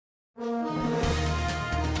The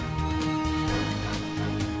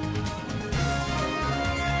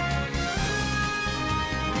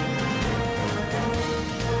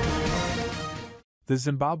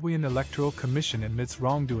Zimbabwean Electoral Commission admits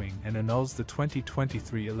wrongdoing and annuls the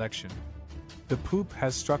 2023 election. The poop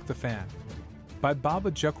has struck the fan. By Baba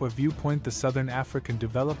Jukwa viewpoint, the Southern African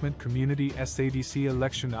Development Community SADC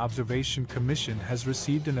Election Observation Commission has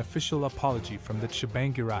received an official apology from the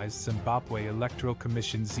Chibangirized Zimbabwe Electoral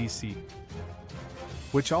Commission ZEC,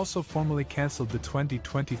 which also formally cancelled the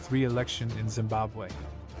 2023 election in Zimbabwe.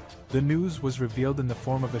 The news was revealed in the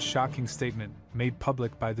form of a shocking statement made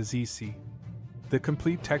public by the ZEC. The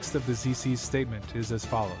complete text of the ZEC's statement is as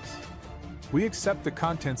follows. We accept the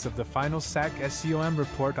contents of the final SADC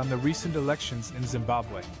report on the recent elections in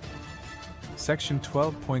Zimbabwe. Section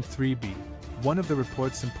 12.3b, one of the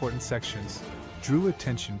report's important sections, drew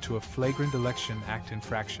attention to a flagrant Election Act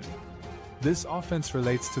infraction. This offense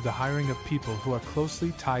relates to the hiring of people who are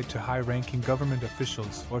closely tied to high-ranking government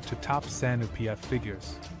officials or to top ZANU-PF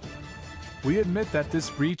figures. We admit that this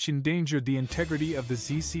breach endangered the integrity of the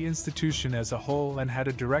ZEC institution as a whole and had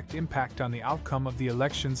a direct impact on the outcome of the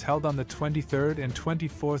elections held on the 23rd and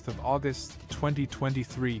 24th of August,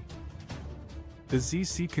 2023. The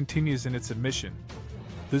ZEC continues in its admission.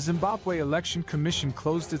 The Zimbabwe Election Commission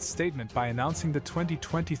closed its statement by announcing the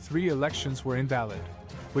 2023 elections were invalid,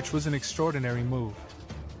 which was an extraordinary move.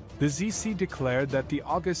 The ZEC declared that the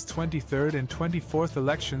August 23rd and 24th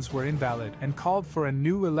elections were invalid and called for a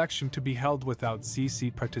new election to be held without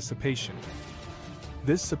ZEC participation.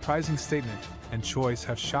 This surprising statement and choice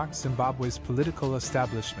have shocked Zimbabwe's political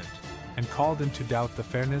establishment and called into doubt the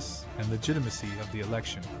fairness and legitimacy of the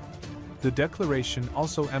election. The declaration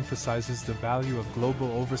also emphasizes the value of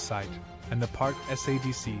global oversight and the part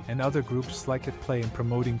SADC and other groups like it play in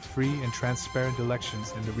promoting free and transparent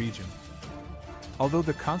elections in the region. Although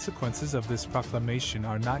the consequences of this proclamation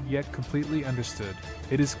are not yet completely understood,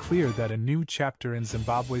 it is clear that a new chapter in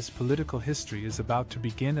Zimbabwe's political history is about to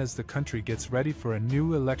begin as the country gets ready for a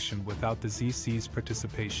new election without the ZEC's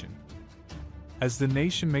participation. As the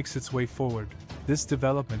nation makes its way forward, this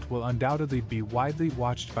development will undoubtedly be widely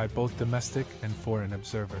watched by both domestic and foreign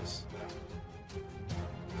observers.